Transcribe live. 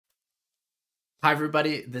Hi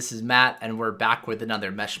everybody, this is Matt and we're back with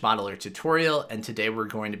another Mesh Modeler tutorial, and today we're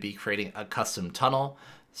going to be creating a custom tunnel.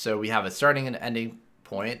 So we have a starting and ending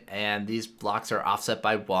point, and these blocks are offset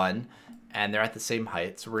by 1 and they're at the same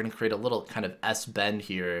height. So we're going to create a little kind of S bend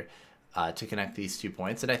here to connect these 2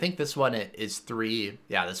 points. And I think this one is 3,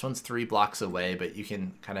 this one's 3 blocks away, but you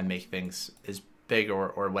can kind of make things as big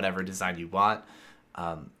or whatever design you want.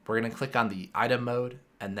 We're going to click on the item mode.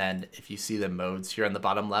 And then if you see the modes here on the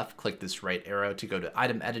bottom left, click this right arrow to go to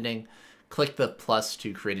item editing, click the plus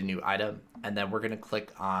to create a new item. And then we're going to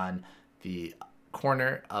click on the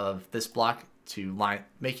corner of this block to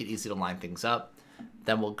make it easy to line things up.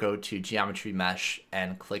 Then we'll go to geometry mesh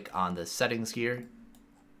and click on the settings here.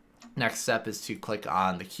 Next step is to click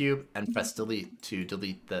on the cube and press delete to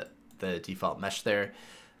delete the default mesh there.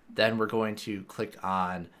 Then we're going to click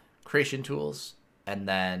on creation tools and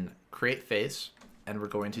then create face. And we're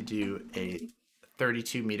going to do a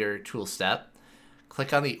 32 meter tool step.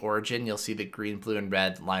 Click on the origin. You'll see the green, blue, and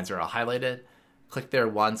red lines are all highlighted. Click there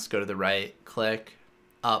once, go to the right, click,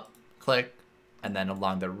 up, click, and then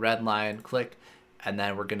along the red line, click. And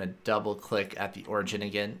then we're going to double click at the origin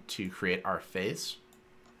again to create our face.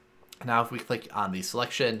 Now if we click on the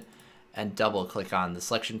selection and double click on the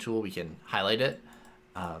selection tool, we can highlight it.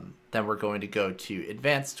 Then we're going to go to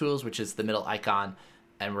advanced tools, which is the middle icon.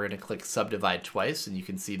 And we're going to click subdivide twice, and you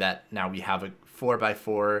can see that now we have a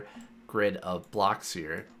 4x4 grid of blocks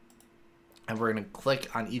here. And we're going to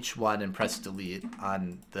click on each one and press delete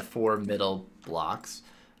on the 4 middle blocks.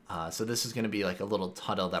 So this is going to be like a little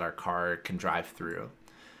tunnel that our car can drive through.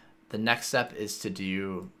 The next step is to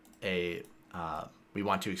do we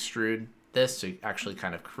want to extrude this to actually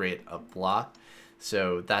kind of create a block.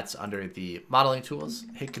 So that's under the modeling tools.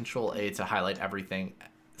 Hit Control A to highlight everything.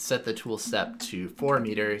 Set the tool step to 4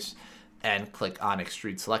 meters and click on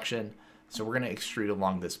extrude selection. So we're going to extrude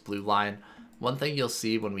along this blue line. One thing you'll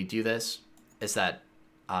see when we do this is that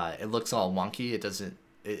it looks all wonky.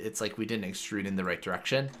 It's like we didn't extrude in the right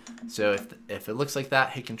direction. So if it looks like that,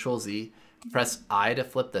 hit Control Z, press I to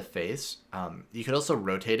flip the face. You could also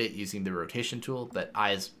rotate it using the rotation tool, but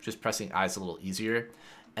just pressing I is a little easier.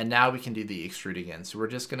 And now we can do the extrude again. So we're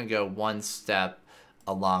just going to go 1 step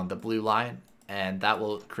along the blue line, and that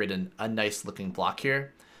will create a nice looking block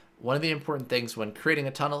here. One of the important things when creating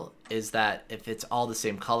a tunnel is that if it's all the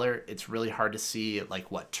same color, it's really hard to see like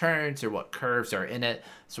what turns or what curves are in it.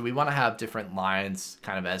 So we want to have different lines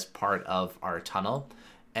kind of as part of our tunnel.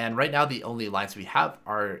 And right now the only lines we have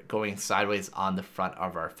are going sideways on the front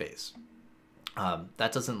of our face.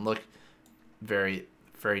 That doesn't look very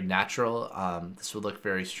natural. This would look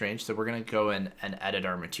very strange. So we're going to go in and edit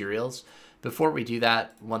our materials. Before we do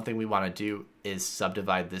that, one thing we want to do is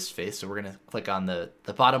subdivide this face. So we're going to click on the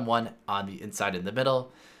bottom one on the inside in the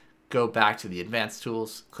middle, go back to the advanced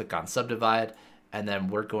tools, click on subdivide, and then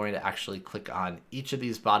we're going to actually click on each of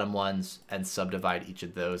these bottom ones and subdivide each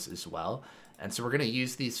of those as well. And so we're going to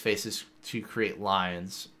use these faces to create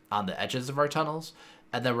lines on the edges of our tunnels.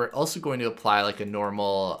 And then we're also going to apply like a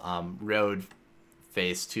normal road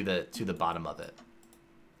face to the bottom of it.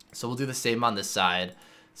 So we'll do the same on this side.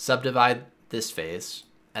 Subdivide this face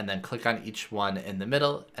and then click on each one in the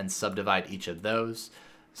middle and subdivide each of those.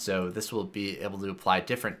 So this will be able to apply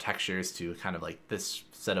different textures to kind of like this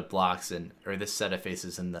set of blocks or this set of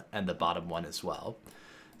faces and the bottom one as well.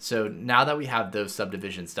 So now that we have those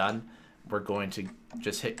subdivisions done, we're going to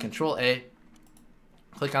just hit Control A,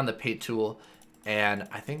 click on the paint tool, and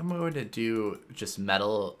I think I'm going to do just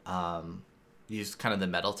metal, use kind of the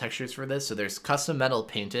metal textures for this. So there's custom metal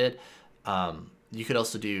painted. You could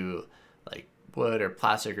also do like wood or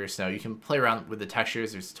plastic or snow. You can play around with the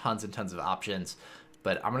textures. There's tons and tons of options,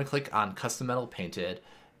 but I'm going to click on custom metal painted,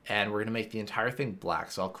 and we're going to make the entire thing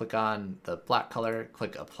black. So I'll click on the black color,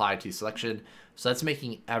 click apply to selection. So that's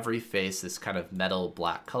making every face this kind of metal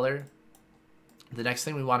black color. The next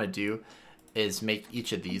thing we want to do is make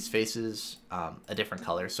each of these faces a different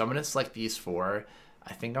color. So I'm going to select these 4.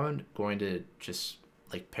 I think I'm going to just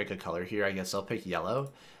like pick a color here. I guess I'll pick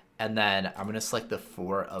yellow. And then I'm going to select the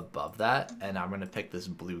 4 above that, and I'm going to pick this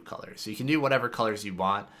blue color. So you can do whatever colors you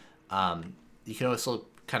want. You can also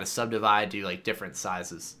kind of subdivide, do like different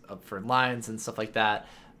sizes for lines and stuff like that.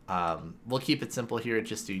 We'll keep it simple here,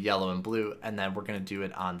 just do yellow and blue, and then we're going to do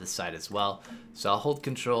it on this side as well. So I'll hold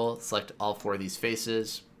Control, select all 4 of these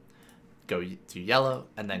faces, go to yellow,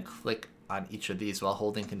 and then click on each of these while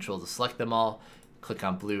holding Control to select them all. Click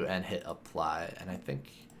on blue and hit apply. And I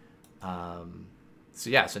think...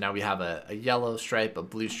 So now we have a yellow stripe, a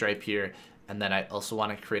blue stripe here, and then I also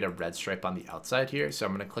want to create a red stripe on the outside here. So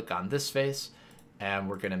I'm going to click on this face, and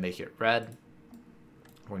we're going to make it red.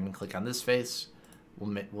 We're going to click on this face,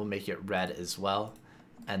 we'll make it red as well.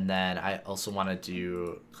 And then I also want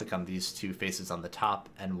to click on these two faces on the top,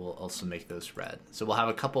 and we'll also make those red. So we'll have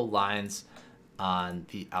a couple lines on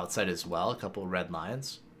the outside as well, a couple red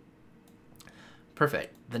lines.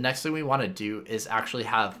 Perfect. The next thing we want to do is actually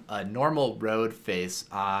have a normal road face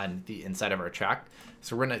on the inside of our track.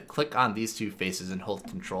 So we're going to click on these two faces and hold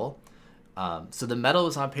Control. So the metal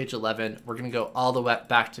is on page 11. We're going to go all the way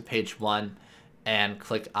back to page 1 and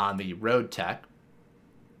click on the road tech.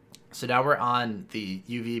 So now we're on the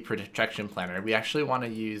UV projection planner. We actually want to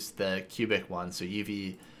use the cubic one. So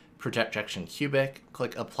UV projection cubic,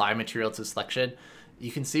 click apply material to selection.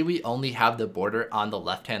 You can see we only have the border on the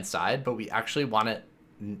left-hand side, but we actually want it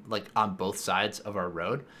like on both sides of our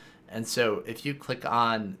road. And so if you click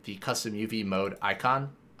on the custom UV mode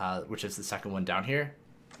icon, which is the second one down here,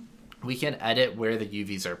 we can edit where the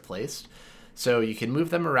UVs are placed. So you can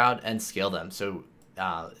move them around and scale them. So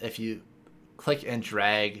if you click and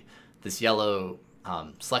drag this yellow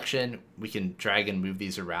selection, we can drag and move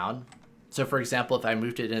these around. So for example, if I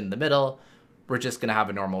moved it in the middle, we're just gonna have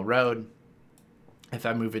a normal road. If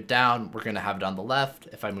I move it down, we're gonna have it on the left.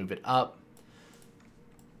 If I move it up,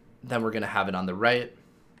 then we're gonna have it on the right.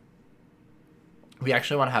 We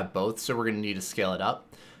actually wanna have both, so we're gonna need to scale it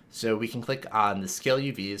up. So we can click on the scale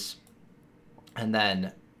UVs and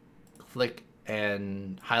then click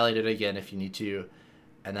and highlight it again if you need to,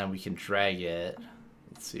 and then we can drag it.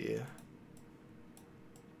 Let's see.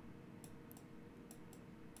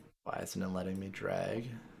 Why isn't it letting me drag?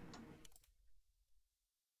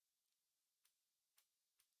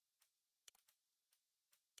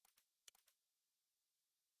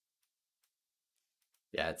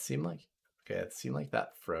 Yeah, it seemed like, okay, it seemed like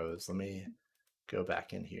that froze. Let me go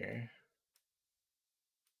back in here.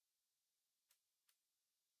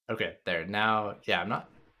 Okay, there. Now, yeah, I'm not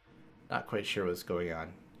quite sure what's going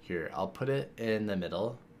on here. I'll put it in the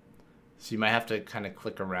middle. So you might have to kind of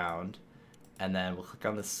click around, and then we'll click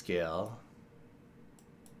on the scale.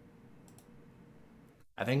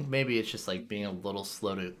 I think maybe it's just like being a little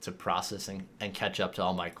slow to process and catch up to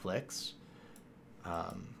all my clicks.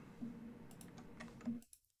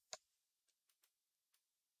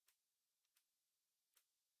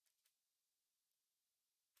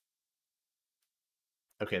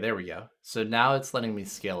 Okay, there we go. So now it's letting me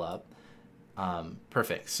scale up.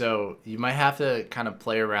 Perfect. So you might have to kind of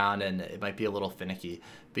play around and it might be a little finicky,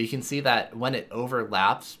 but you can see that when it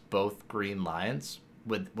overlaps both green lines,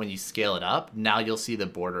 when you scale it up, now you'll see the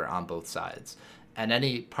border on both sides. And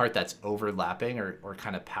any part that's overlapping or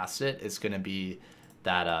kind of past it is going to be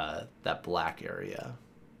that black area.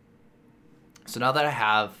 So now that I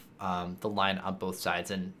have the line on both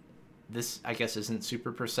sides, and this I guess isn't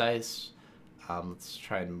super precise, let's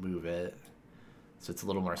try and move it so it's a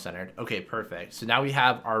little more centered. Okay, perfect. So now we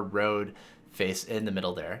have our road face in the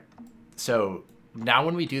middle there. So now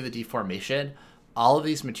when we do the deformation, all of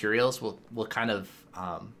these materials will kind of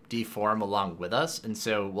deform along with us. And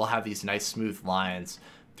so we'll have these nice smooth lines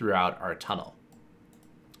throughout our tunnel.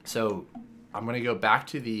 So I'm going to go back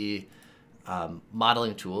to the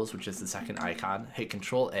modeling tools, which is the second icon, hit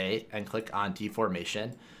Control A and click on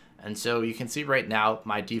deformation. And so you can see right now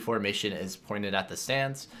my deformation is pointed at the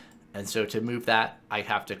stands. And so to move that, I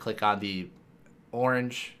have to click on the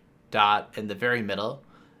orange dot in the very middle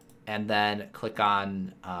and then click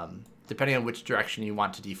on, depending on which direction you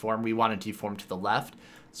want to deform, we want to deform to the left.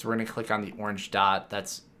 So we're going to click on the orange dot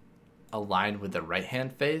that's aligned with the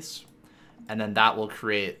right-hand face. And then that will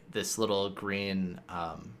create this little green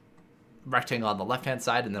rectangle on the left-hand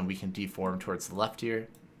side, and then we can deform towards the left here.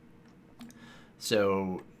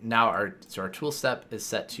 So now our tool step is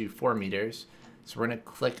set to 4 meters. So we're going to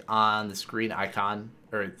click on this green icon,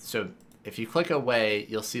 so if you click away,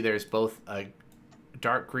 you'll see there's both a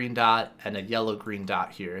dark green dot and a yellow green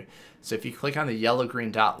dot here. So if you click on the yellow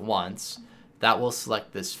green dot once, that will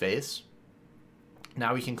select this face.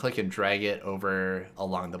 Now we can click and drag it over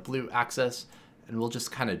along the blue axis, and we'll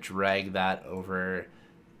just kind of drag that over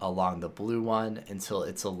along the blue one until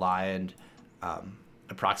it's aligned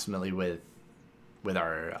approximately with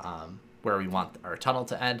our where we want our tunnel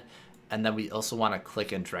to end. And then we also want to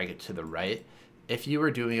click and drag it to the right. If you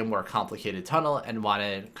were doing a more complicated tunnel and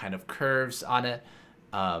wanted kind of curves on it,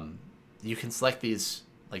 you can select these,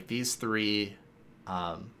 like these 3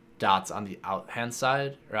 dots on the out-hand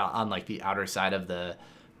side, or on like the outer side of the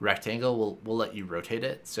rectangle will let you rotate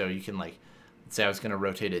it. So you can, like, let's say I was going to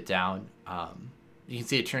rotate it down. You can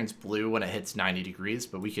see it turns blue when it hits 90 degrees,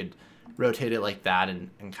 but we could rotate it like that and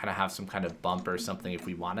kind of have some kind of bump or something if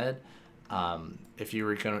we wanted. If you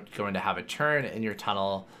were going to have a turn in your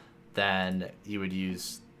tunnel, then you would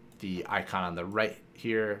use the icon on the right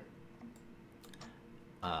here.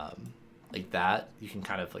 like that. You can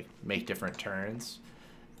kind of like make different turns.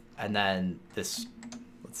 And then this,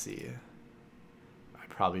 let's see, I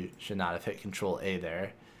probably should not have hit Control A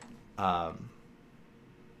there. But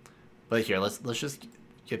here, let's just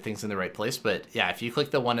get things in the right place. But yeah, if you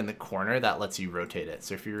click the one in the corner, that lets you rotate it.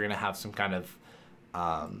 So if you're gonna have some kind of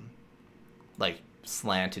like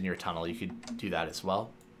slant in your tunnel, you could do that as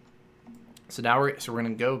well. So now we're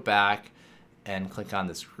gonna go back and click on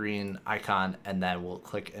this green icon, and then we'll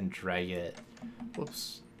click and drag it.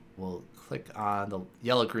 Whoops. We'll click on the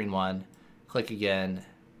yellow green one, click again,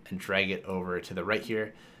 and drag it over to the right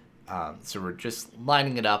here. So we're just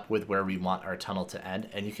lining it up with where we want our tunnel to end.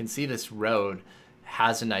 And you can see this road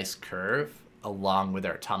has a nice curve along with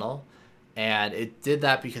our tunnel. And it did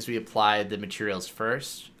that because we applied the materials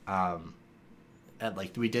first. And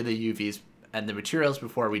like we did the UVs and the materials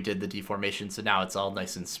before we did the deformation. So now it's all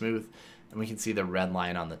nice and smooth. And we can see the red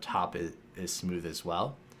line on the top is smooth as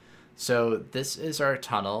well. So this is our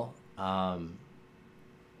tunnel. Now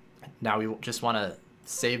we just want to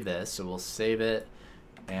save this. So we'll save it.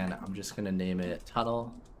 And I'm just going to name it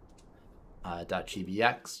tunnel.gbx.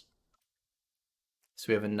 So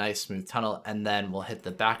we have a nice smooth tunnel, and then we'll hit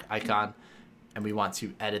the back icon, and we want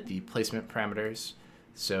to edit the placement parameters.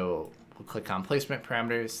 So we'll click on placement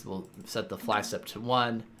parameters. We'll set the fly step to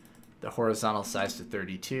 1, the horizontal size to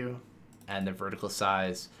 32, and the vertical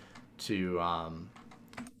size to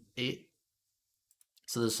 8.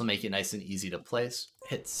 So this will make it nice and easy to place.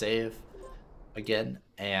 Hit save again,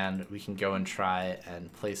 and we can go and try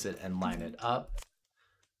and place it and line it up.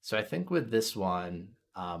 So I think with this one,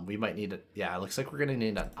 we might need it. Yeah, it looks like we're gonna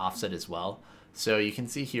need an offset as well. So you can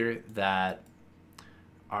see here that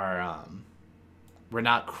our we're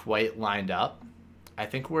not quite lined up. I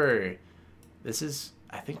think we're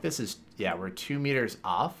 2 meters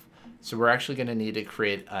off. So we're actually gonna need to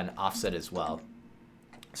create an offset as well.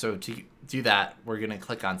 So to do that, we're gonna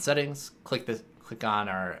click on settings, click on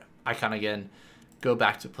our icon again, go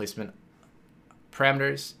back to placement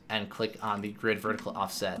parameters, and click on the grid vertical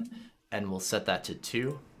offset, and we'll set that to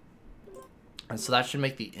 2. And so that should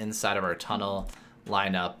make the inside of our tunnel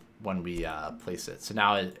line up when we place it. So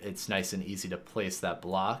now it's nice and easy to place that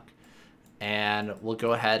block, and we'll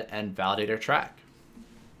go ahead and validate our track.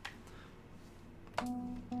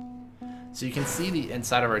 So you can see the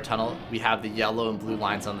inside of our tunnel. We have the yellow and blue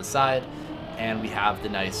lines on the side, and we have the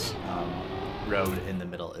nice road in the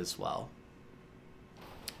middle as well.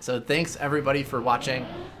 So thanks everybody for watching.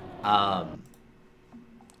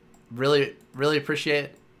 Really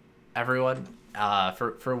appreciate everyone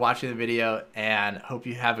for watching the video, and hope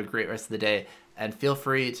you have a great rest of the day. And feel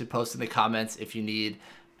free to post in the comments if you need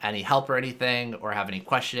any help or anything, or have any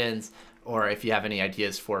questions, or if you have any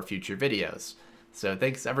ideas for future videos. So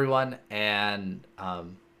thanks everyone, and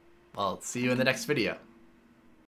I'll see you in the next video.